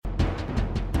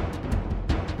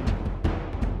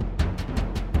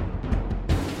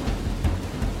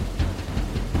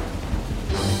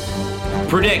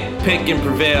Predict, pick, and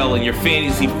prevail in your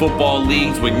fantasy football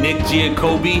leagues with Nick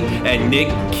Giacobbe and Nick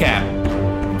Cap.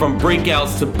 From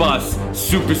breakouts to busts,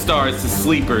 superstars to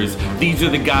sleepers, these are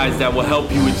the guys that will help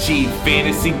you achieve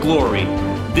fantasy glory.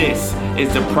 This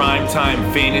is the Primetime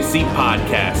Fantasy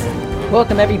Podcast.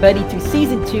 Welcome everybody to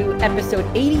Season 2, Episode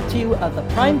 82 of the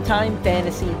Primetime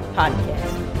Fantasy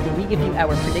Podcast, where we give you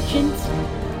our predictions,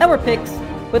 our picks,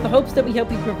 with the hopes that we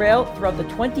help you prevail throughout the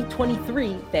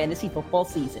 2023 fantasy football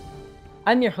season.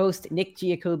 I'm your host, Nick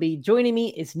Giacobbe. Joining me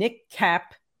is Nick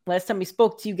Cap. Last time we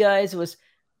spoke to you guys was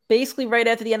basically right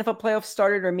after the NFL playoffs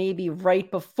started, or maybe right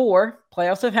before.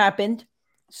 Playoffs have happened.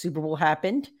 Super Bowl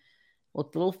happened.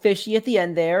 Looked a little fishy at the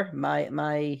end there.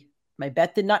 My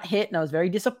bet did not hit, and I was very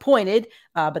disappointed.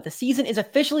 But the season is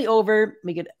officially over.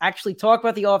 We could actually talk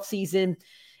about the offseason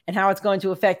and how it's going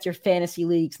to affect your fantasy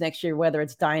leagues next year, whether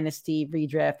it's dynasty,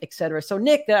 redraft, etc. So,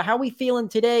 Nick, how are we feeling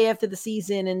today after the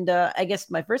season? And I guess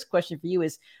my first question for you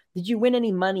is, did you win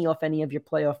any money off any of your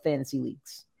playoff fantasy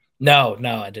leagues? No,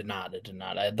 I did not.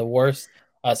 I had the worst,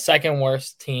 second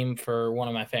worst team for one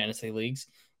of my fantasy leagues,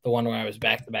 the one where I was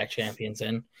back-to-back champions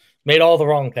in. Made all the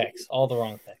wrong picks.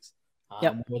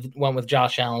 Yep. Went with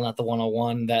Josh Allen at the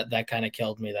 101. That kind of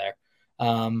killed me there.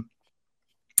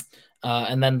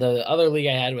 And then the other league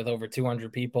I had with over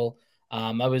 200 people,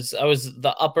 I was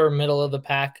the upper middle of the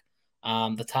pack.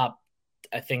 The top,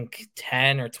 I think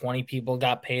 10 or 20 people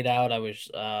got paid out. I was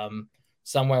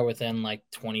somewhere within like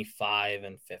 25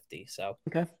 and 50. So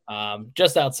okay.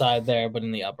 Just outside there, but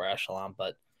in the upper echelon.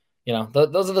 But you know,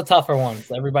 those are the tougher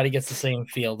ones. Everybody gets the same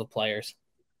field of players.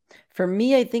 For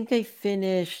me, I think I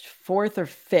finished 4th or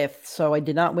 5th, so I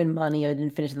did not win money. I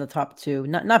didn't finish in the top 2.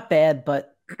 Not bad,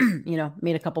 but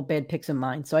made a couple bad picks in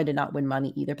mine, so I did not win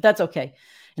money either. But that's okay.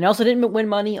 And I also didn't win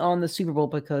money on the Super Bowl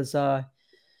because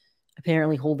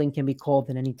apparently holding can be called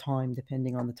at any time,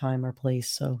 depending on the time or place.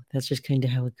 So that's just kind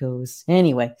of how it goes.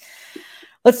 Anyway,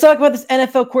 let's talk about this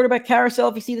NFL quarterback carousel.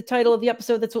 If you see the title of the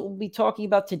episode, that's what we'll be talking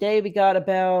about today. We got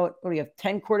about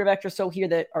 10 quarterbacks or so here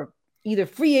that are either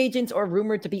free agents or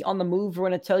rumored to be on the move. We're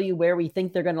going to tell you where we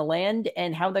think they're going to land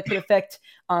and how that could affect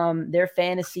their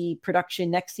fantasy production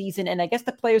next season. And I guess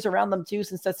the players around them too,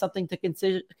 since that's something to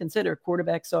consider.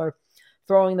 Quarterbacks are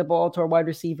throwing the ball to our wide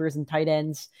receivers and tight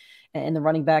ends, and the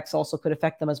running backs also could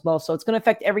affect them as well. So it's going to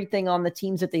affect everything on the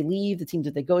teams that they leave, the teams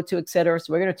that they go to, etc.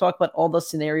 So we're going to talk about all those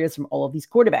scenarios from all of these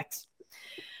quarterbacks.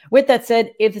 With that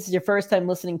said, if this is your first time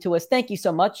listening to us, thank you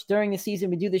so much. During the season,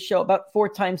 we do this show about 4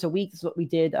 times a week. This is what we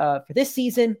did for this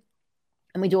season.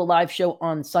 And we do a live show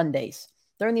on Sundays.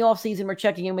 During the off season, we're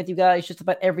checking in with you guys just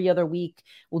about every other week.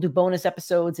 We'll do bonus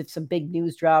episodes if some big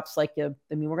news drops. We're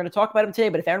going to talk about them today,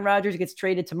 but if Aaron Rodgers gets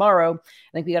traded tomorrow,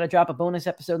 I think we got to drop a bonus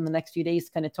episode in the next few days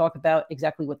to kind of talk about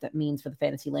exactly what that means for the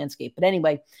fantasy landscape. But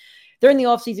anyway, during the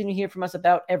offseason, you hear from us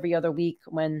about every other week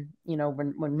when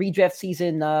redraft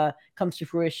season comes to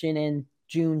fruition in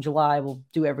June, July. We'll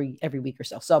do every week or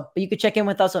so. But you can check in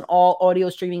with us on all audio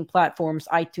streaming platforms,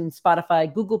 iTunes,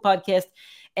 Spotify, Google Podcast,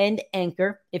 and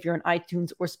Anchor. If you're on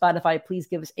iTunes or Spotify, please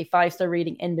give us a 5-star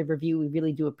rating and a review. We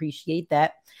really do appreciate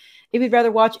that. If you'd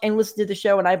rather watch and listen to the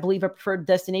show, and I believe our preferred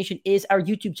destination is our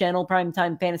YouTube channel,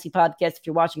 Primetime Fantasy Podcast. If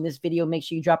you're watching this video, make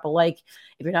sure you drop a like.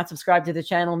 If you're not subscribed to the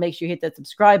channel, make sure you hit that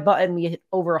subscribe button. We hit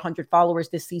over 100 followers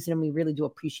this season, and we really do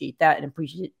appreciate that and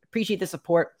appreciate the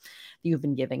support that you've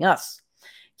been giving us.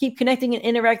 Keep connecting and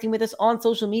interacting with us on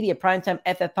social media. Primetime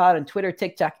FF Pod on Twitter,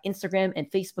 TikTok, Instagram, and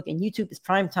Facebook, and YouTube is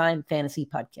Primetime Fantasy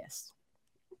Podcast.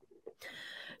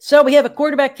 So we have a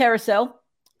quarterback carousel.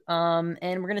 And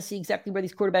we're going to see exactly where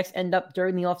these quarterbacks end up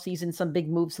during the offseason. Some big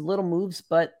moves, some little moves,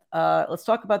 but let's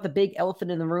talk about the big elephant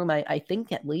in the room, I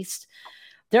think at least.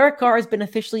 Derek Carr has been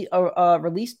officially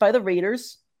released by the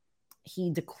Raiders.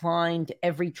 He declined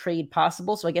every trade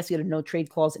possible, so I guess he had a no-trade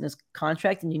clause in his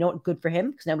contract, and you know what? Good for him,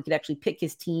 because now we could actually pick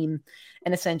his team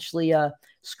and essentially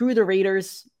screw the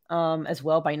Raiders as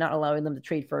well by not allowing them to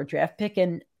trade for a draft pick.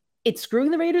 And it's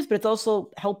screwing the Raiders, but it's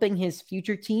also helping his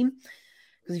future team.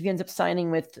 Because if he ends up signing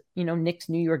with, Nick's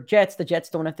New York Jets, the Jets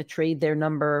don't have to trade their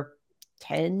number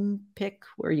 10 pick.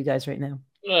 Where are you guys right now?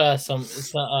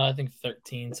 I think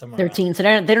 13 somewhere. 13. Around. So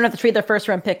they don't have to trade their first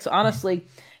round pick. So honestly,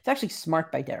 it's actually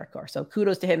smart by Derek Carr. So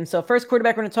kudos to him. So first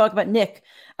quarterback we're going to talk about, Nick.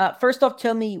 First off,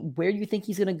 tell me where you think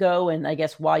he's going to go, and I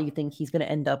guess why you think he's going to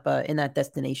end up in that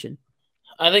destination.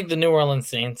 I think the New Orleans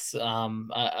Saints.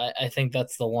 I think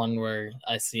that's the one where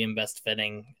I see him best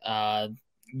fitting.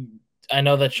 I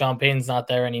know that Sean Payton's not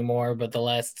there anymore, but the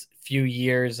last few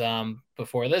years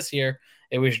before this year,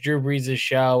 it was Drew Brees'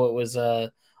 show. It was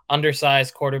a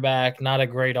undersized quarterback, not a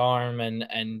great arm,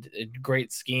 and a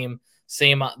great scheme.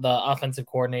 The offensive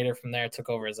coordinator from there took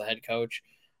over as a head coach.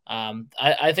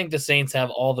 I think the Saints have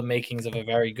all the makings of a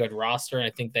very good roster, and I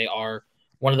think they are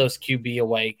one of those QB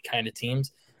away kind of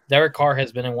teams. Derek Carr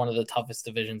has been in one of the toughest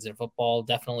divisions in football,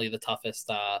 definitely the toughest,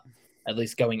 at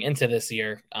least going into this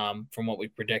year, from what we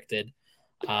predicted.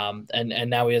 And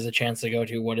now he has a chance to go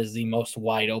to what is the most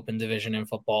wide open division in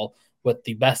football with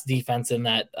the best defense in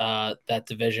that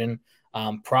division.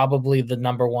 Probably the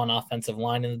number one offensive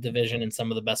line in the division and some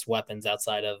of the best weapons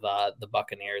outside of the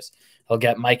Buccaneers. He'll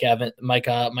get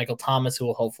Michael Thomas, who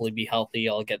will hopefully be healthy.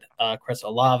 He'll get Chris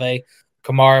Olave.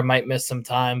 Kamara might miss some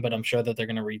time, but I'm sure that they're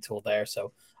going to retool there.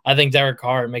 So I think Derek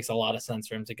Carr, it makes a lot of sense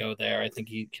for him to go there. I think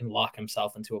he can lock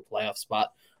himself into a playoff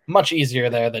spot much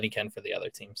easier there than he can for the other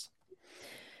teams.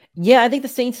 Yeah, I think the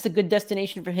Saints is a good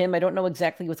destination for him. I don't know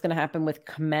exactly what's going to happen with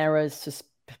Kamara's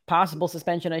possible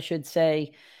suspension, I should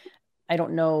say. I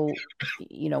don't know,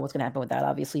 what's going to happen with that,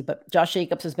 obviously. But Josh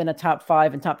Jacobs has been a top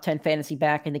 5 and top 10 fantasy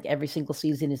back. I think every single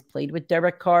season he's played with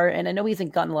Derek Carr. And I know he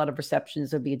hasn't gotten a lot of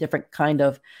receptions. It'll be a different kind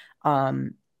of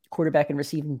quarterback and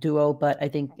receiving duo. But I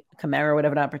think Kamara would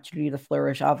have an opportunity to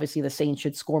flourish. Obviously, the Saints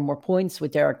should score more points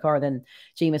with Derek Carr than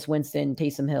Jameis Winston,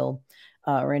 Taysom Hill,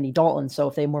 or Andy Dalton. So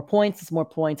if they have more points, it's more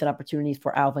points and opportunities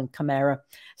for Alvin Kamara.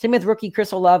 Same with rookie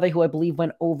Chris Olave, who I believe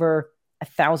went over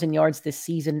 1,000 yards this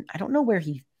season. I don't know where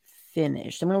he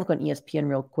finished. I'm going to look on ESPN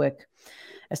real quick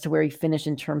as to where he finished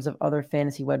in terms of other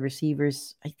fantasy wide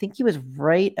receivers. I think he was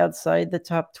right outside the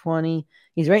top 20.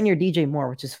 He's right near DJ Moore,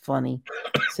 which is funny.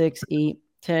 6, 8,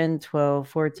 10, 12,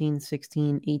 14,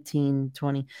 16, 18,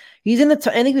 20. He's in the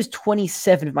I think he was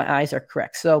 27 if my eyes are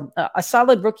correct. So a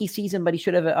solid rookie season, but he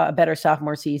should have a better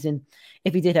sophomore season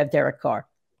if he did have Derek Carr.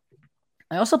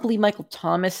 I also believe Michael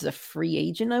Thomas is a free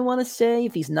agent, I want to say.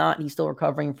 If he's not, he's still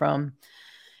recovering from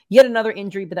yet another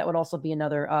injury, but that would also be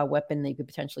another weapon they could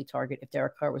potentially target if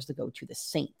Derek Carr was to go to the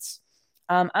Saints.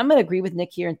 I'm going to agree with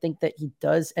Nick here and think that he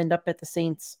does end up at the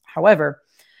Saints. However,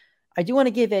 I do want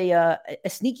to give a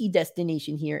sneaky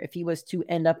destination here if he was to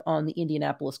end up on the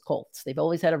Indianapolis Colts. They've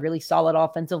always had a really solid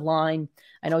offensive line.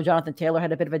 I know Jonathan Taylor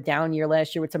had a bit of a down year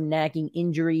last year with some nagging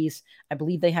injuries. I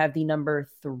believe they have the number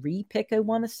 3 pick, I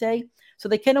want to say. So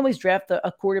they can always draft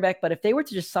a quarterback, but if they were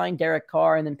to just sign Derek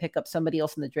Carr and then pick up somebody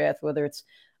else in the draft, whether it's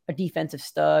a defensive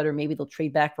stud or maybe they'll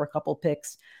trade back for a couple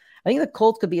picks, I think the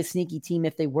Colts could be a sneaky team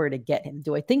if they were to get him.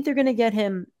 Do I think they're going to get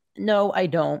him? No, I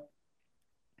don't.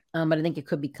 But I think it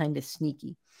could be kind of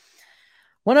sneaky.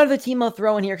 One other team I'll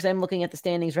throw in here because I'm looking at the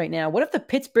standings right now. What if the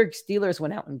Pittsburgh Steelers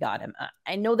went out and got him?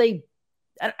 I know I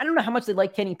don't know how much they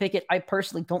like Kenny Pickett. I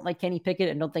personally don't like Kenny Pickett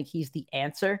and don't think he's the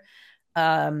answer.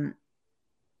 So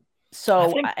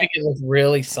I think Pickett was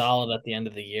really solid at the end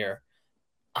of the year.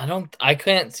 I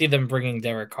can't see them bringing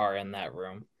Derek Carr in that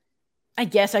room. I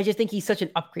guess I just think he's such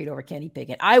an upgrade over Kenny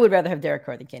Pickett. I would rather have Derek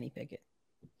Carr than Kenny Pickett.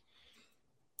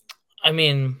 I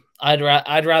mean,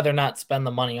 I'd rather not spend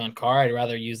the money on Carr. I'd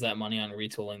rather use that money on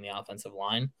retooling the offensive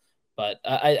line. But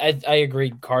I agree,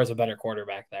 Carr's a better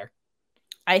quarterback there.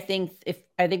 I think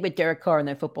with Derek Carr and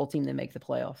their football team, they make the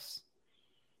playoffs.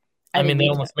 I mean, they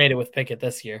almost made it with Pickett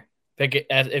this year. Pickett,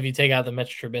 if you take out the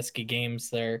Mitch Trubisky games,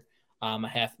 they're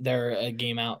a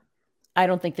game out. I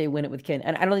don't think they win it with Ken,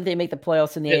 and I don't think they make the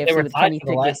playoffs in the AFC. They were with tied Kenny for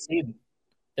the last seed.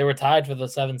 They were tied for the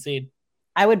 7th seed.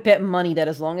 I would bet money that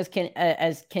as long as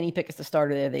Kenny Pickett's the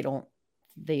starter there, they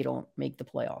don't make the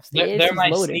playoffs. They're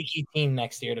my sneaky team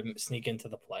next year to sneak into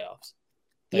the playoffs.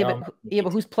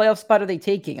 But whose playoff spot are they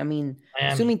taking? I mean,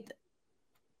 Miami. Assuming.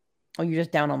 Oh, you're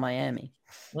just down on Miami.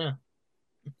 Yeah.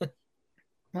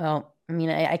 Well, I mean,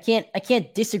 I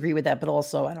can't disagree with that, but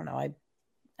also I don't know. I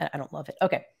don't love it.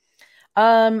 Okay.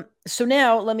 So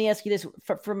now let me ask you this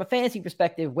from a fantasy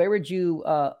perspective, where would you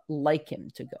like him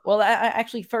to go? Well,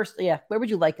 where would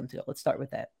you like him to go? Let's start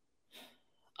with that.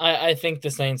 I think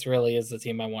the Saints really is the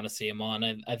team I want to see him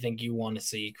on. I think you want to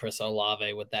see Chris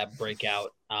Olave with that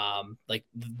breakout, like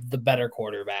the better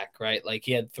quarterback, right? Like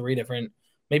he had 4 different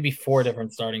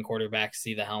starting quarterbacks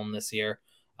see the helm this year.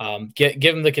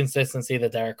 Give him the consistency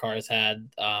that Derek Carr has had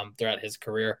throughout his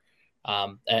career.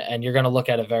 And you're going to look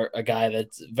at a guy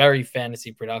that's very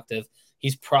fantasy productive.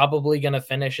 He's probably going to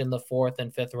finish in the 4th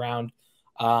and 5th round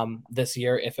this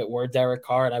year if it were Derek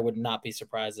Carr, and I would not be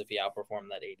surprised if he outperformed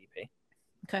that ADP.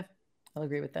 Okay, I'll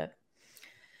agree with that.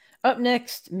 Up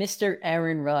next, Mr.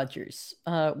 Aaron Rodgers,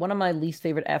 one of my least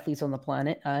favorite athletes on the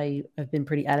planet. I have been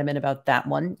pretty adamant about that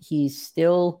one. He's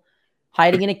still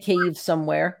hiding in a cave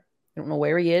somewhere. I don't know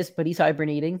where he is, but he's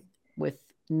hibernating with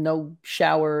no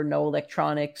shower, no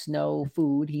electronics, no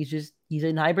food. He's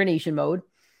in hibernation mode,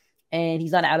 and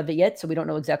he's not out of it yet, so we don't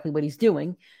know exactly what he's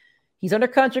doing. He's under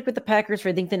contract with the Packers for,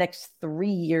 I think, the next 3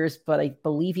 years, but I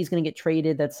believe he's going to get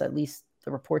traded. That's at least the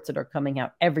reports that are coming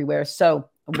out everywhere. So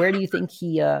Where do you think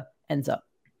he ends up?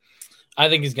 I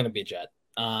think he's going to be a Jet.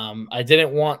 I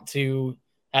didn't want to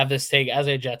have this take as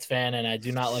a Jets fan, and I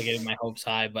do not like getting my hopes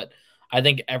high, but I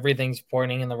think everything's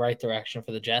pointing in the right direction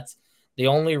for the Jets. The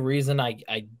only reason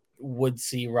I would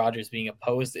see Rodgers being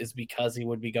opposed is because he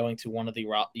would be going to one of the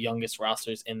youngest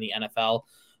rosters in the NFL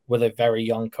with a very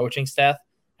young coaching staff.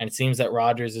 And it seems that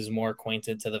Rodgers is more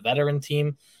acquainted to the veteran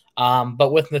team.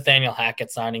 But with Nathaniel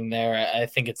Hackett signing there, I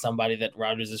think it's somebody that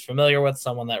Rodgers is familiar with,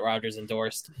 someone that Rodgers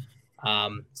endorsed.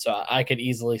 So I could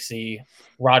easily see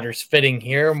Rodgers fitting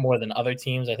here more than other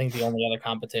teams. I think the only other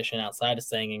competition outside of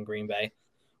staying in Green Bay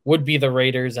would be the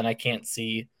Raiders, and I can't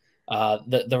see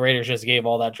the Raiders just gave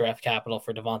all that draft capital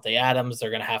for Devontae Adams. They're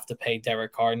going to have to pay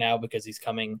Derek Carr now because he's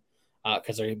coming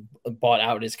because they bought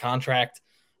out his contract.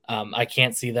 I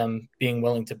can't see them being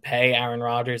willing to pay Aaron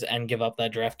Rodgers and give up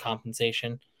that draft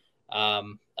compensation.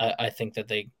 I think that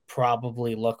they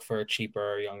probably look for a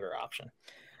cheaper or younger option.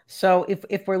 So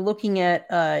if we're looking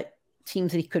at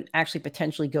teams that he could actually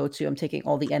potentially go to, I'm taking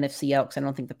all the NFC out because I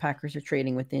don't think the Packers are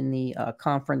trading within the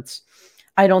conference.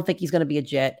 I don't think he's going to be a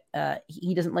Jet.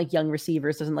 He doesn't like young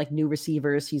receivers, doesn't like new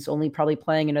receivers. He's only probably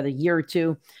playing another year or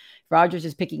two. Rodgers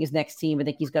is picking his next team. I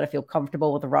think he's got to feel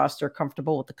comfortable with the roster,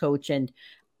 comfortable with the coach. And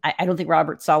I don't think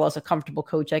Robert Saleh is a comfortable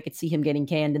coach. I could see him getting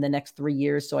canned in the next 3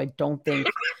 years. So I don't think,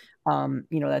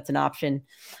 that's an option.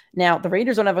 Now, the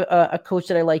Raiders don't have a coach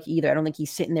that I like either. I don't think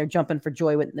he's sitting there jumping for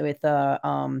joy with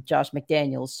Josh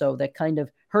McDaniels. So that kind of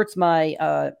hurts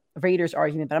my Raiders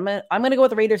argument. But I'm gonna go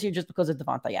with the Raiders here just because of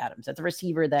Devontae Adams. That's a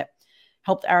receiver that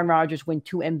helped Aaron Rodgers win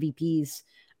 2 MVPs.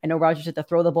 I know Rodgers had to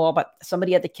throw the ball, but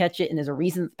somebody had to catch it, and there's a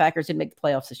reason the Packers didn't make the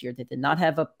playoffs this year. They did not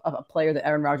have a player that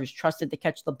Aaron Rodgers trusted to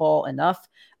catch the ball enough.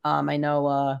 I know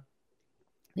I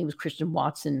think it was Christian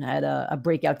Watson had a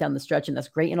breakout down the stretch, and that's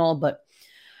great and all, but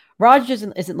Rodgers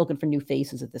isn't looking for new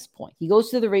faces at this point. He goes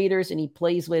to the Raiders, and he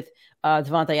plays with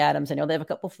Devontae Adams. I know they have a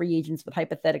couple free agents, but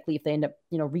hypothetically, if they end up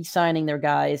re-signing their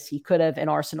guys, he could have an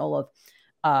arsenal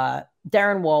of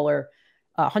Darren Waller,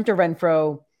 Hunter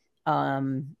Renfrow,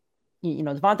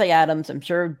 Devontae Adams. I'm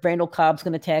sure Randall Cobb's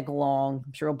going to tag along.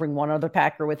 I'm sure he'll bring one other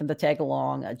Packer with him to tag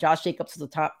along. Josh Jacobs is the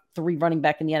top 3 running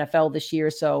back in the NFL this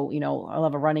year. So, I'll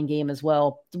have a running game as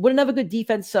well. Wouldn't have a good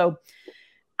defense. So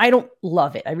I don't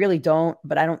love it. I really don't,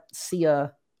 but I don't see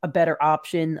a better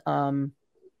option.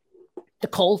 The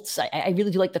Colts, I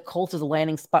really do like the Colts as a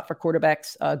landing spot for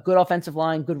quarterbacks. Good offensive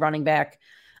line, good running back.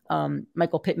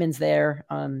 Michael Pittman's there,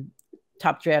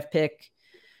 top draft pick.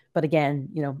 But again,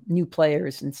 new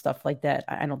players and stuff like that,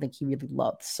 I don't think he really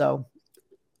loves. So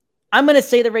I'm going to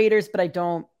say the Raiders, but I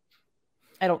don't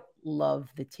love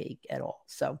the take at all.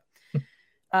 So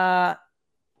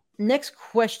next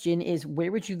question is,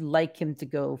 where would you like him to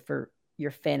go for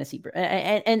your fantasy?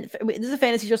 And this is a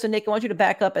fantasy show, so Nick, I want you to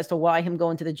back up as to why him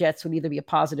going to the Jets would either be a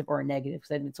positive or a negative,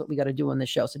 because that's what we got to do on the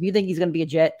show. So if you think he's going to be a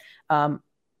Jet,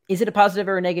 is it a positive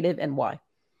or a negative, and why?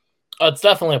 It's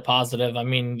definitely a positive. I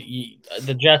mean,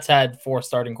 the Jets had 4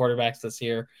 starting quarterbacks this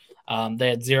year. They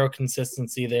had 0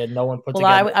 consistency. They had no one put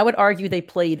together. I would argue they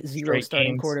played 0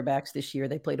 starting quarterbacks this year.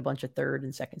 They played a bunch of 3rd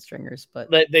and 2nd stringers, but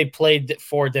they played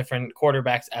 4 different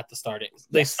quarterbacks at the starting.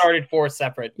 They started 4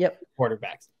 separate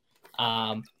quarterbacks.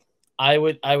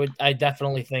 I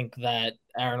definitely think that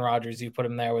Aaron Rodgers, you put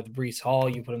him there with Breece Hall,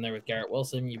 you put him there with Garrett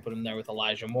Wilson, you put him there with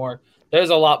Elijah Moore. There's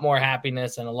a lot more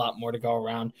happiness and a lot more to go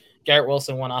around. Garrett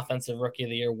Wilson won Offensive Rookie of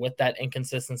the Year with that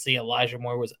inconsistency. Elijah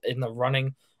Moore was in the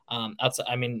running.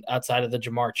 Outside of the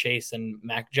Jamar Chase and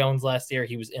Mac Jones last year,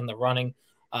 he was in the running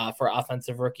for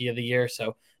Offensive Rookie of the Year.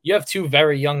 So you have 2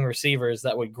 very young receivers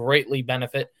that would greatly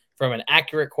benefit from an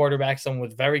accurate quarterback, someone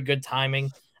with very good timing,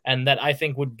 and that I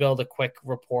think would build a quick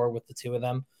rapport with the 2 of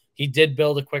them. He did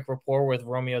build a quick rapport with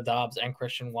Romeo Doubs and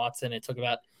Christian Watson. It took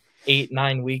about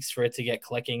 8-9 weeks for it to get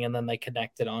clicking, and then they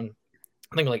connected on,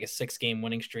 I think, like a 6-game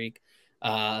winning streak.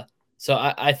 So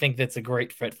I think that's a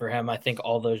great fit for him. I think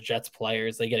all those Jets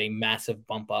players, they get a massive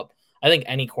bump up. I think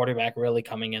any quarterback really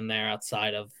coming in there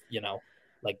outside of,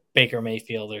 like Baker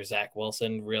Mayfield or Zach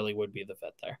Wilson really would be the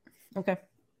fit there. Okay.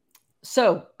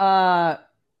 So now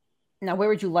where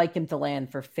would you like him to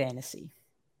land for fantasy?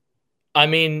 I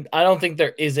mean, I don't think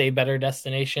there is a better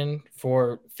destination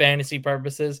for fantasy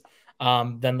purposes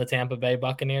than the Tampa Bay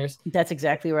Buccaneers. That's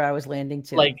exactly where I was landing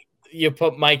too. Like, you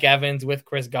put Mike Evans with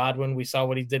Chris Godwin. We saw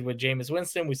what he did with Jameis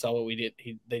Winston. We saw what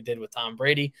they did with Tom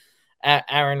Brady.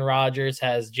 Aaron Rodgers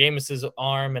has Jameis's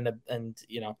arm and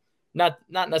not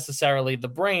necessarily the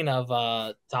brain of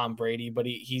Tom Brady, but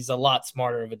he's a lot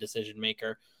smarter of a decision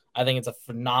maker. I think it's a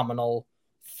phenomenal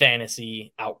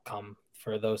fantasy outcome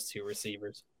for those 2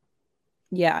 receivers.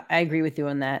 Yeah, I agree with you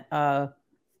on that. I'll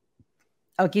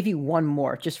give you one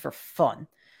more just for fun.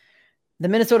 The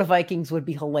Minnesota Vikings would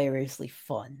be hilariously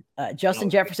fun.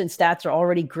 Justin Jefferson's stats are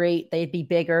already great. They'd be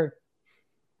bigger.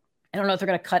 I don't know if they're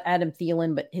going to cut Adam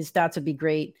Thielen, but his stats would be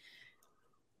great.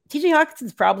 TJ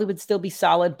Hawkinson's probably would still be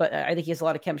solid, but I think he has a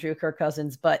lot of chemistry with Kirk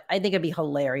Cousins. But I think it'd be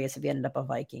hilarious if he ended up a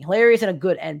Viking. Hilarious in a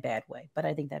good and bad way, but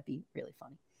I think that'd be really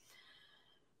funny.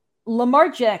 Lamar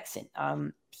Jackson,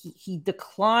 he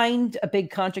declined a big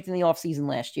contract in the offseason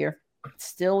last year.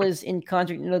 Still is in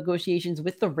contract negotiations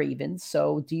with the Ravens.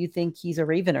 So do you think he's a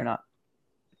Raven or not?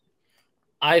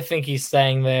 I think he's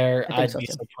staying there. I'd be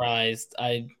too. surprised.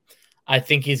 I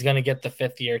think he's going to get the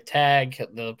 5th-year tag.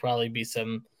 There'll probably be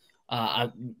some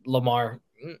Lamar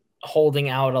holding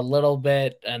out a little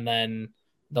bit, and then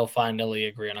they'll finally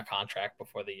agree on a contract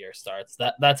before the year starts.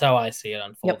 That's how I see it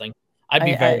unfolding. Yep. I'd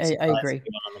be very surprised I agree. if he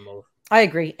went on the move. I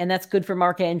agree, and that's good for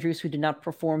Mark Andrews, who did not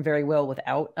perform very well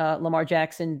without Lamar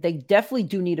Jackson. They definitely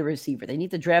do need a receiver. They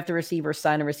need to draft a receiver,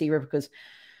 sign a receiver, because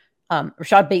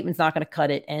Rashad Bateman's not going to cut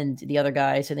it, and the other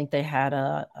guys, I think they had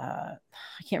I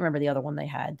can't remember the other one they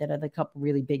had that had a couple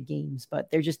really big games, but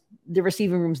the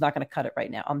receiving room's not going to cut it right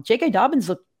now. J.K. Dobbins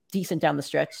looked decent down the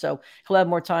stretch, so he'll have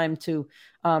more time to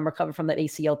recover from that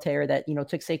ACL tear that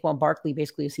took Saquon Barkley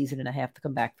basically a season and a half to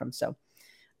come back from. So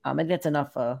I think that's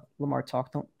enough Lamar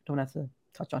talk. Don't have to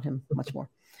touch on him much more.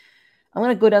 I'm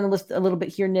going to go down the list a little bit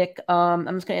here, Nick. I'm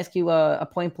just going to ask you a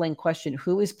point-blank question.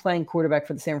 Who is playing quarterback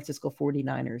for the San Francisco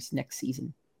 49ers next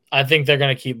season? I think they're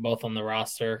going to keep both on the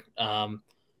roster.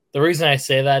 The reason I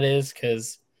say that is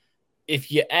because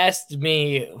if you asked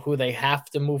me who they have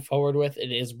to move forward with,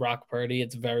 it is Brock Purdy.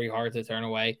 It's very hard to turn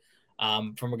away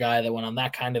from a guy that went on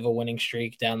that kind of a winning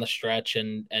streak down the stretch.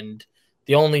 And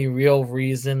the only real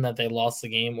reason that they lost the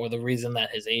game, or the reason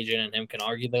that his agent and him can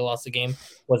argue they lost the game,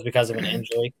 was because of an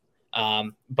injury.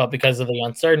 But because of the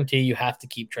uncertainty, you have to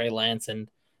keep Trey Lance. And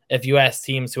if you ask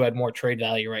teams who had more trade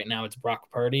value right now, it's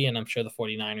Brock Purdy. And I'm sure the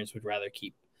 49ers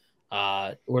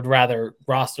would rather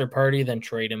roster Purdy than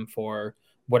trade him for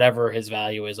whatever his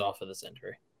value is off of this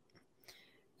injury.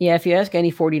 Yeah, if you ask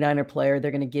any 49er player, they're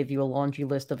going to give you a laundry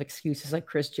list of excuses like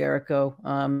Chris Jericho,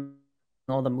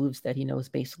 all the moves that he knows,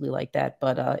 basically like that.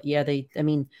 But not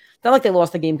like they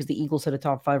lost the game because the Eagles had a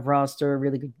top 5 roster,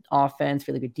 really good offense,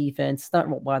 really good defense. Not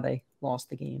why they lost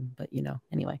the game, but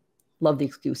anyway, love the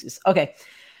excuses. Okay.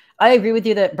 I agree with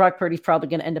you that Brock Purdy's probably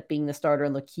going to end up being the starter,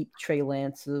 and they'll keep Trey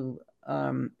Lance, who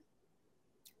I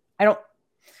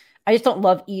just don't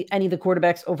love any of the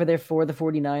quarterbacks over there for the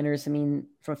 49ers. I mean,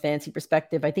 from a fantasy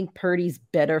perspective, I think Purdy's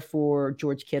better for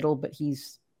George Kittle, but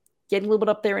he's getting a little bit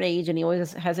up there in age, and he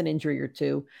always has an injury or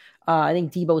two. I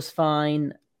think Debo's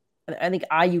fine. I think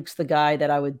Ayuk's the guy that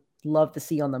I would love to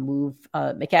see on the move.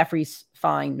 McCaffrey's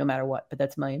fine no matter what, but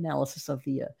that's my analysis of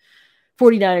the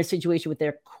 49ers situation with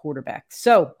their quarterback.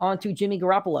 So on to Jimmy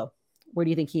Garoppolo. Where do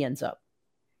you think he ends up?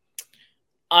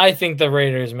 I think the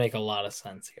Raiders make a lot of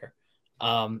sense here.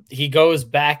 He goes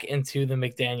back into the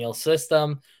McDaniel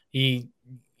system.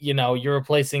 You're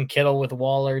replacing Kittle with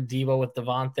Waller, Debo with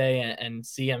Devontae, and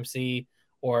CMC,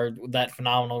 or that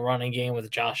phenomenal running game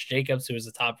with Josh Jacobs, who is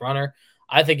the top runner.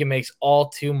 I think it makes all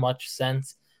too much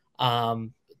sense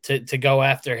to go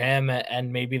after him,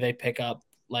 and maybe they pick up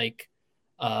like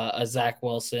a Zach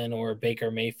Wilson or Baker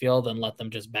Mayfield and let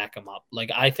them just back him up. Like,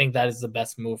 I think that is the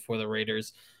best move for the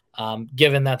Raiders,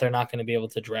 given that they're not going to be able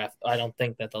to draft. I don't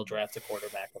think that they'll draft a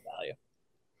quarterback of value.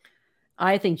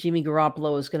 I think Jimmy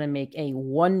Garoppolo is going to make a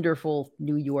wonderful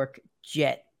New York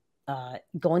Jet.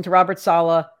 Going to Robert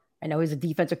Saleh. I know he's a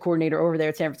defensive coordinator over there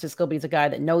at San Francisco, but he's a guy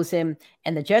that knows him.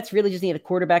 And the Jets really just need a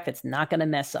quarterback that's not going to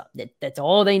mess up. That's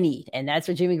all they need. And that's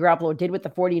what Jimmy Garoppolo did with the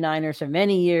 49ers for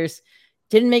many years.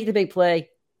 Didn't make the big play.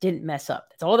 Didn't mess up.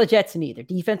 That's all the Jets need. Their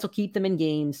defense will keep them in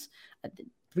games.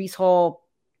 Breece Hall,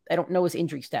 I don't know his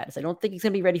injury status. I don't think he's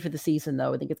going to be ready for the season,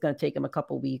 though. I think it's going to take him a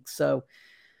couple weeks. So,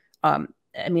 I'll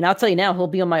tell you now, he'll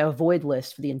be on my avoid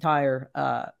list for the entire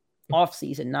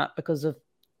offseason, not because of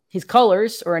his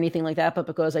colors or anything like that, but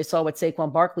because I saw what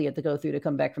Saquon Barkley had to go through to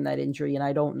come back from that injury. And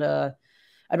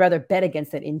I'd rather bet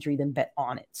against that injury than bet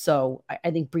on it. So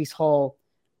I think Breece Hall,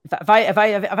 if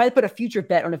I put a future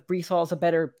bet on if Breece Hall is a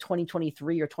better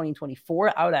 2023 or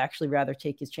 2024, I would actually rather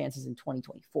take his chances in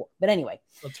 2024. But anyway,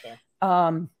 that's fair.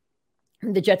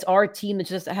 The Jets are a team that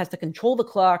just has to control the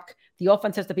clock. The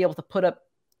offense has to be able to put up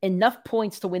enough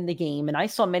points to win the game. And I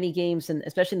saw many games, and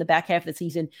especially in the back half of the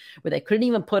season, where they couldn't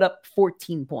even put up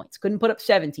 14 points, couldn't put up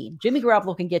 17. Jimmy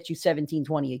Garoppolo can get you 17,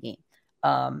 20 a game.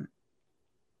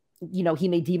 He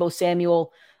made Debo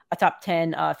Samuel a top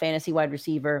 10 fantasy wide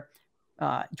receiver.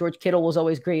 George Kittle was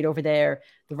always great over there.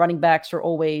 The running backs are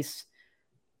always,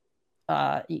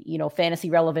 fantasy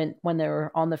relevant when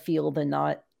they're on the field and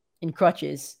not in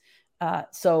crutches.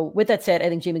 So with that said, I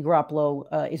think Jimmy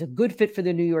Garoppolo is a good fit for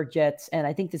the New York Jets, and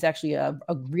I think there's actually a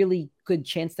really good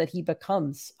chance that he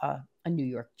becomes a New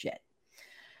York Jet.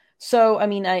 So, I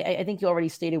mean, I think you already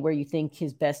stated where you think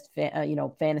his best,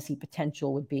 fantasy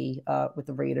potential would be with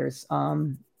the Raiders.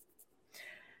 I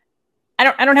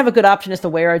don't have a good option as to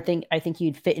where I think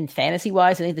he'd fit in fantasy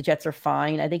wise. I think the Jets are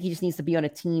fine. I think he just needs to be on a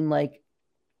team like.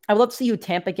 I would love to see who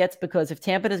Tampa gets, because if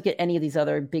Tampa doesn't get any of these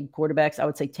other big quarterbacks, I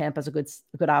would say Tampa's a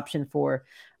good option for.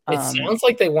 It sounds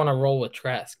like they want to roll with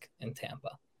Trask in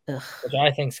Tampa, which I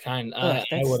think is kind. I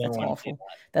wouldn't want to see that.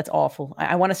 That's awful.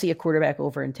 I want to see a quarterback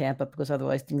over in Tampa, because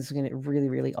otherwise things are going to get really,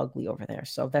 really ugly over there.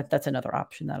 So that's another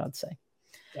option that I'd say.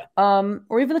 Yeah.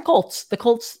 Or even the Colts. The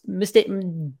Colts give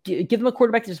them a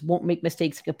quarterback that just won't make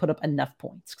mistakes and can put up enough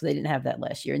points, because they didn't have that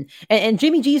last year. And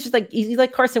Jimmy G is just like he's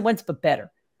like Carson Wentz but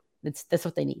better. That's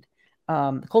what they need.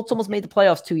 The Colts almost made the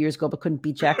playoffs 2 years ago, but couldn't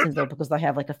beat Jacksonville because they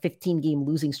have like a 15-game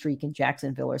losing streak in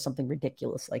Jacksonville or something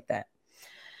ridiculous like that.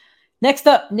 Next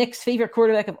up, Nick's favorite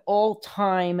quarterback of all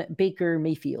time, Baker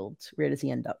Mayfield. Where does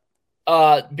he end up?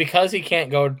 Because he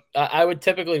can't go. I would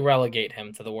typically relegate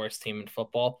him to the worst team in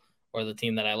football, or the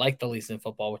team that I like the least in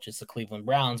football, which is the Cleveland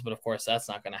Browns. But of course, that's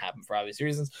not going to happen for obvious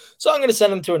reasons. So I'm going to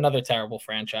send him to another terrible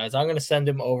franchise. I'm going to send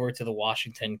him over to the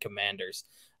Washington Commanders.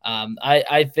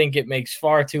 I think it makes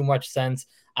far too much sense.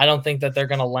 I don't think that they're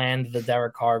going to land the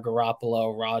Derek Carr,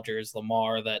 Garoppolo, Rodgers,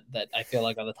 Lamar that I feel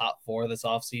like are the top four this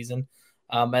offseason.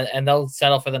 And they'll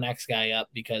settle for the next guy up,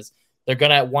 because they're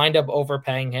going to wind up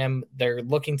overpaying him. They're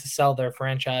looking to sell their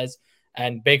franchise,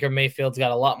 and Baker Mayfield's got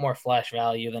a lot more flash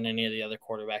value than any of the other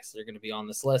quarterbacks that are going to be on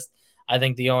this list. I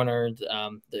think the owner,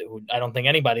 who I don't think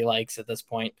anybody likes at this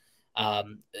point,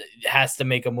 has to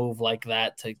make a move like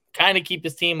that to kind of keep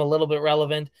his team a little bit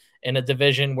relevant in a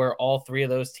division where all three of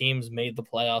those teams made the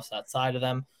playoffs outside of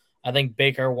them. I think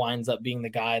Baker winds up being the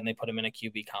guy, and they put him in a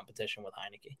QB competition with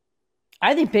Heineke.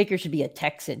 I think Baker should be a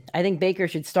Texan. I think Baker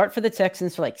should start for the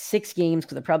Texans for like 6 games,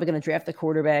 because they're probably going to draft a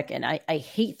quarterback. And I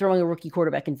hate throwing a rookie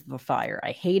quarterback into the fire.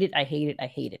 I hate it.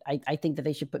 I think that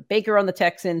they should put Baker on the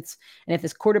Texans. And if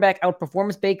this quarterback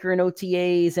outperforms Baker in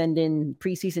OTAs and in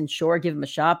preseason, sure, give him a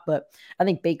shot. But I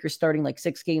think Baker starting like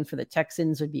 6 games for the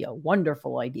Texans would be a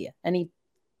wonderful idea. And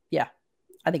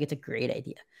I think it's a great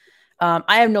idea.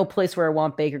 I have no place where I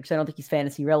want Baker, because I don't think he's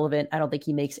fantasy relevant. I don't think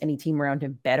he makes any team around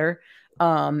him better.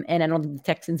 And I don't think the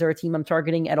Texans are a team I'm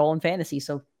targeting at all in fantasy.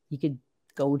 So you could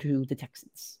go to the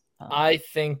Texans. I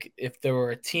think if there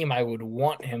were a team I would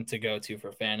want him to go to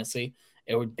for fantasy,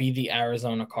 it would be the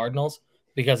Arizona Cardinals,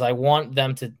 because I want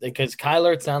them to, because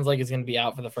Kyler, it sounds like, is going to be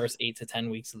out for the first 8 to 10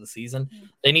 weeks of the season.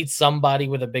 They need somebody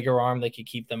with a bigger arm that could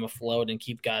keep them afloat and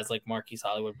keep guys like Marquise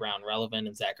Hollywood Brown relevant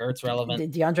and Zach Ertz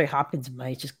relevant. DeAndre Hopkins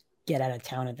might just get out of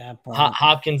town at that point.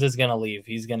 Hopkins is going to leave.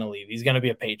 He's going to leave. He's going to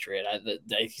be a Patriot.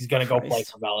 He's going to go play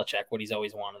for Belichick, what he's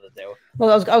always wanted to do.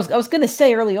 Well, I was going to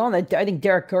say early on that I think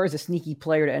Derek Carr is a sneaky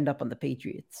player to end up on the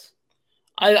Patriots.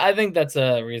 I think that's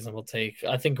a reasonable take.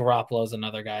 I think Garoppolo is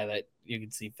another guy that you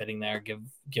could see fitting there. Give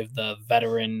the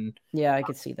veteran. Yeah, I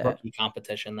could see that rookie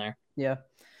competition there. Yeah.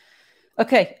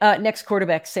 Okay. Next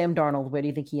quarterback, Sam Darnold. Where do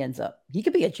you think he ends up? He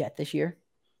could be a Jet this year.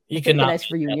 He could be a nice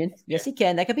reunion. Yes, he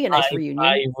can. That could be a nice reunion.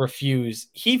 I refuse.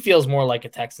 He feels more like a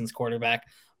Texans quarterback,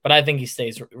 but I think he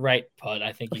stays right put.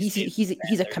 I think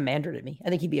he's a commander to me. I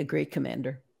think he'd be a great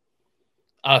commander.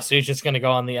 Oh, so he's just going to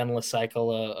go on the endless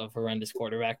cycle of horrendous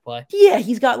quarterback play? Yeah,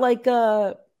 he's got like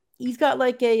a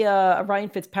Ryan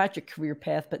Fitzpatrick career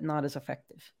path, but not as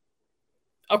effective.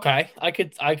 Okay, I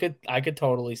could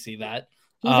totally see that.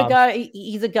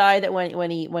 He's a guy that when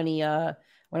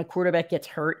a quarterback gets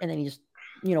hurt and then he just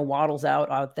waddles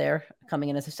out there coming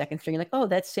in as a second string, like, oh,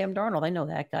 that's Sam Darnold. I know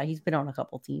that guy. He's been on a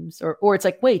couple teams. Or it's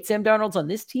like, wait, Sam Darnold's on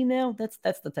this team now? That's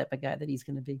the type of guy that he's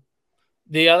going to be.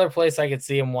 The other place I could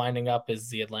see him winding up is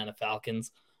the Atlanta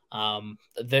Falcons.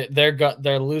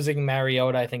 They're losing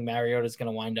Mariota. I think Mariota is going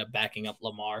to wind up backing up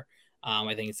Lamar.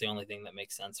 I think it's the only thing that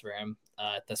makes sense for him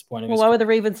at this point. Well, why would the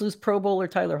Ravens lose Pro Bowler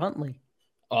Tyler Huntley?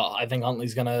 Well, I think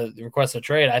Huntley's going to request a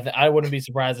trade. I wouldn't be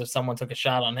surprised if someone took a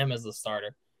shot on him as the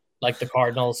starter, like the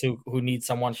Cardinals who need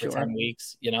someone for 10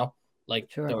 weeks,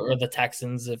 or the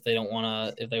Texans if they don't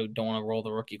want to roll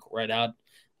the rookie right out.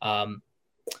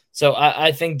 So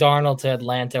I think Darnold to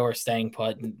Atlanta or staying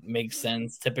put makes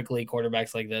sense. Typically,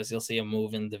 quarterbacks like this, you'll see a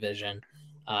move in division,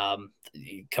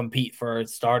 compete for a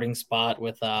starting spot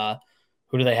with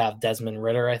who do they have? Desmond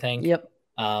Ridder, I think. Yep.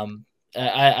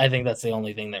 I think that's the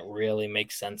only thing that really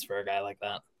makes sense for a guy like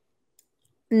that.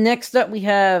 Next up, we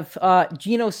have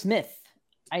Geno Smith.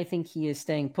 I think he is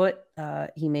staying put.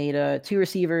 He made 2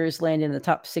 receivers land in the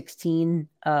top 16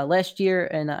 last year,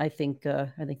 and I think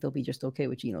they'll be just okay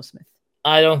with Geno Smith.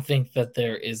 I don't think that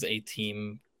there is a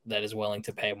team that is willing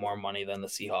to pay more money than the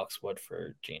Seahawks would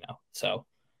for Geno. So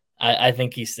I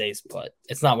think he stays put.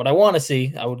 It's not what I want to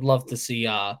see. I would love to see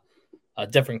a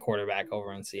different quarterback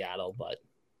over in Seattle, but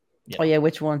Oh yeah,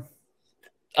 which one?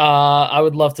 I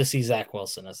would love to see Zach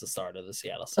Wilson as the starter of the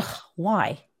Seattle Seahawks.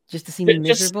 Why? Just to see me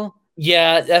miserable?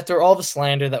 Yeah, after all the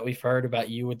slander that we've heard about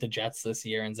you with the Jets this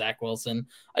year and Zach Wilson,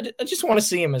 I just want to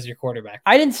see him as your quarterback.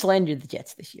 I didn't slander the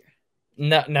Jets this year.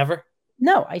 No, never.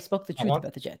 No, I spoke the truth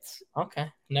about the Jets.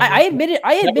 Okay. I admitted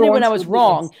when I was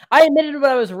wrong. I admitted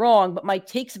when I was wrong, but my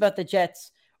takes about the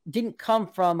Jets didn't come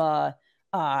from a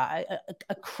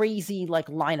crazy like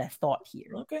line of thought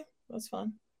here. Okay, that's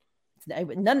fine.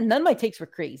 None of my takes were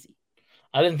crazy.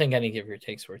 I didn't think any of your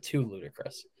takes were too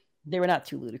ludicrous. They were not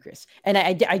too ludicrous, and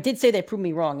I did say they proved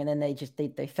me wrong, and then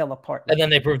they fell apart. And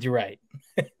then they proved you right.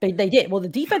 they did. Well, the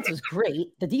defense was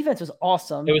great. The defense was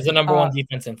awesome. It was the number one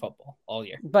defense in football all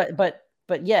year.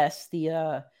 But yes,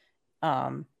 the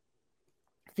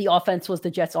offense was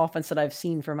the Jets' offense that I've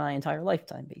seen for my entire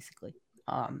lifetime, basically.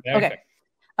 Okay.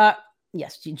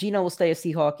 Yes, Geno will stay a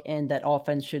Seahawk, and that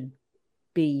offense should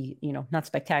be, not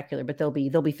spectacular, but they'll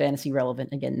be fantasy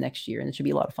relevant again next year, and it should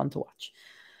be a lot of fun to watch.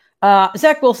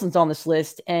 Zach Wilson's on this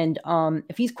list, and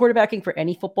if he's quarterbacking for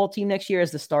any football team next year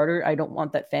as the starter, I don't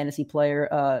want that fantasy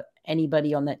player,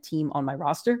 anybody on that team on my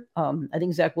roster. I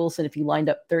think Zach Wilson, if you lined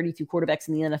up 32 quarterbacks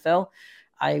in the NFL,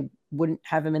 I wouldn't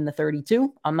have him in the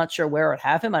 32. I'm not sure where I'd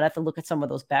have him. I'd have to look at some of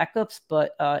those backups,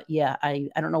 but yeah, I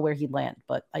don't know where he'd land,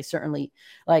 but I certainly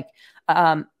like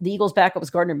the Eagles backup was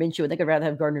Gardner Minshew. I think I'd rather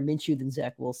have Gardner Minshew than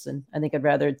Zach Wilson. I think I'd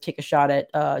rather take a shot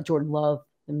at Jordan Love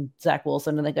than Zach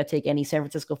Wilson. I think I'd take any San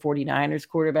Francisco 49ers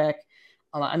quarterback.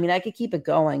 I mean, I could keep it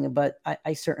going, but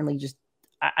I certainly just,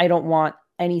 I don't want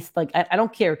any, like, I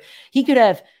don't care. He could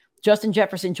have Justin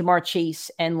Jefferson, Jamar Chase,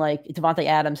 and like Devontae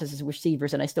Adams as his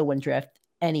receivers, and I still wouldn't draft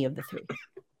any of the three.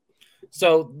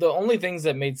 So the only things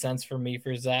that made sense for me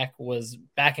for Zach was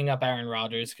backing up Aaron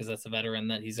Rodgers, because that's a veteran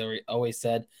that he's always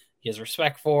said he has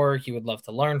respect for, he would love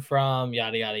to learn from,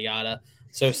 yada, yada, yada.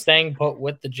 So staying put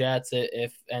with the Jets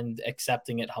and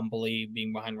accepting it humbly,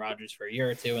 being behind Rodgers for a year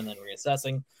or two and then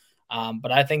reassessing.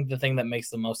 But I think the thing that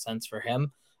makes the most sense for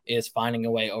him is finding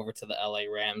a way over to the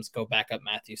LA Rams, go back up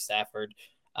Matthew Stafford.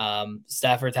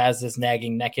 Stafford has this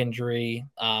nagging neck injury,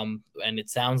 and it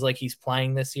sounds like he's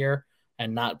playing this year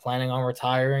and not planning on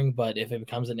retiring. But if it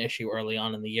becomes an issue early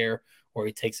on in the year where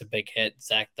he takes a big hit,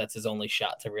 Zach, that's his only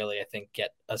shot to really, I think,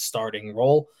 get a starting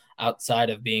role outside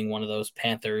of being one of those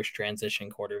Panthers transition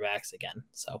quarterbacks again.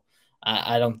 So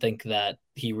I don't think that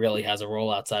he really has a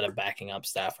role outside of backing up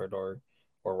Stafford or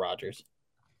Rodgers.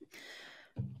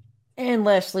 And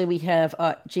lastly, we have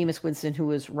Jameis Winston, who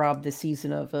was robbed this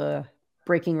season of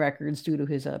breaking records due to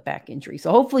his back injury.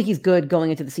 So hopefully he's good going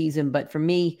into the season. But for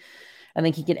me, I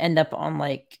think he could end up on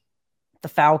like the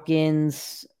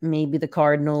Falcons, maybe the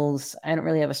Cardinals. I don't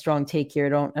really have a strong take here. I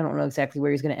don't know exactly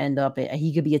where he's going to end up.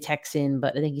 He could be a Texan,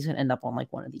 but I think he's going to end up on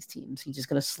like one of these teams. He's just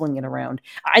going to sling it around.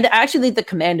 I actually think the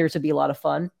Commanders would be a lot of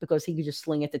fun because he could just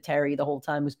sling it to Terry the whole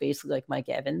time, who's basically like Mike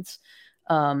Evans.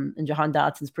 And Jahan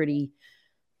Dotson's pretty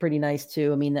nice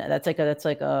too. I mean, that's like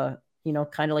a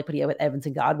kind of like what he had with Evans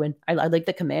and Godwin. I like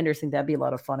the Commanders. Think that'd be a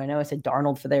lot of fun. I know I said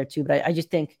Darnold for there too, but I just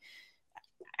think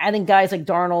guys like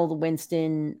Darnold,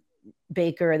 Winston,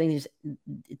 Baker, I think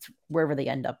it's wherever they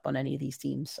end up on any of these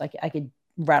teams. I could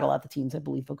rattle out the teams I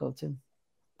believe will go to.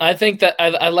 I think that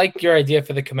I like your idea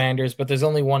for the Commanders, but there's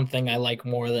only one thing I like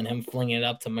more than him flinging it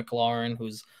up to McLaurin,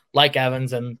 who's like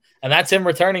Evans, and that's him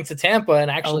returning to Tampa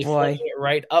and actually flinging it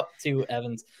right up to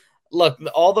Evans. Look,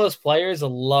 all those players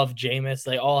love Jameis.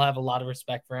 They all have a lot of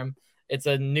respect for him. It's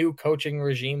a new coaching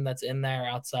regime that's in there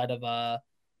outside of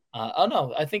oh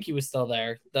no, I think he was still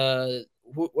there.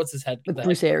 What's his head?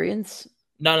 Bruce Arians?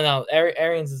 No.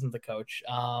 Arians isn't the coach.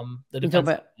 The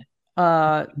defensive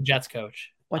Jets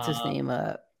coach. What's his name?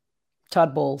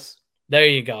 Todd Bowles. There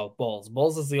you go, Bowles.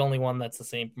 Bowles is the only one that's the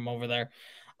same from over there.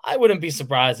 I wouldn't be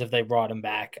surprised if they brought him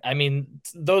back. I mean,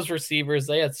 those receivers,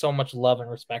 they had so much love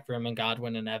and respect for him and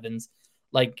Godwin and Evans.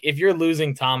 Like, if you're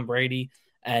losing Tom Brady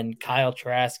and Kyle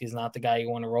Trask is not the guy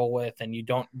you want to roll with, and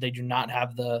they do not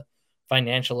have the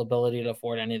financial ability to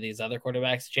afford any of these other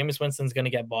quarterbacks, Jameis Winston's going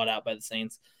to get bought out by the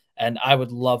Saints, and I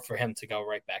would love for him to go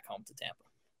right back home to Tampa.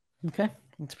 Okay,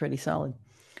 that's pretty solid.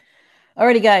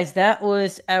 Alrighty, guys, that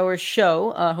was our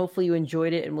show. Hopefully you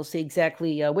enjoyed it, and we'll see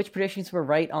exactly which predictions were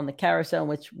right on the carousel and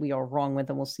which we are wrong with,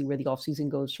 and we'll see where the offseason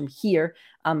goes from here.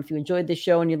 If you enjoyed this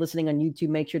show and you're listening on YouTube,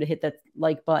 make sure to hit that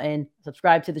like button,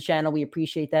 subscribe to the channel. We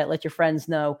appreciate that. Let your friends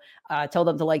know. Tell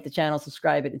them to like the channel,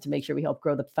 subscribe it, and to make sure we help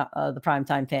grow the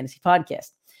Primetime Fantasy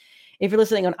Podcast. If you're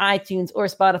listening on iTunes or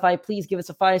Spotify, please give us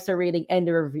a 5-star rating and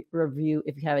a review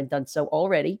if you haven't done so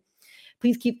already.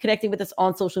 Please keep connecting with us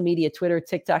on social media, Twitter,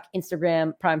 TikTok,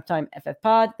 Instagram, Primetime FF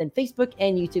Pod, then Facebook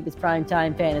and YouTube is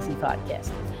Primetime Fantasy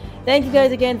Podcast. Thank you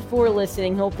guys again for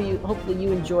listening. Hopefully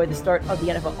you enjoy the start of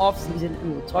the NFL offseason, and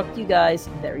we will talk to you guys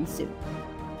very soon.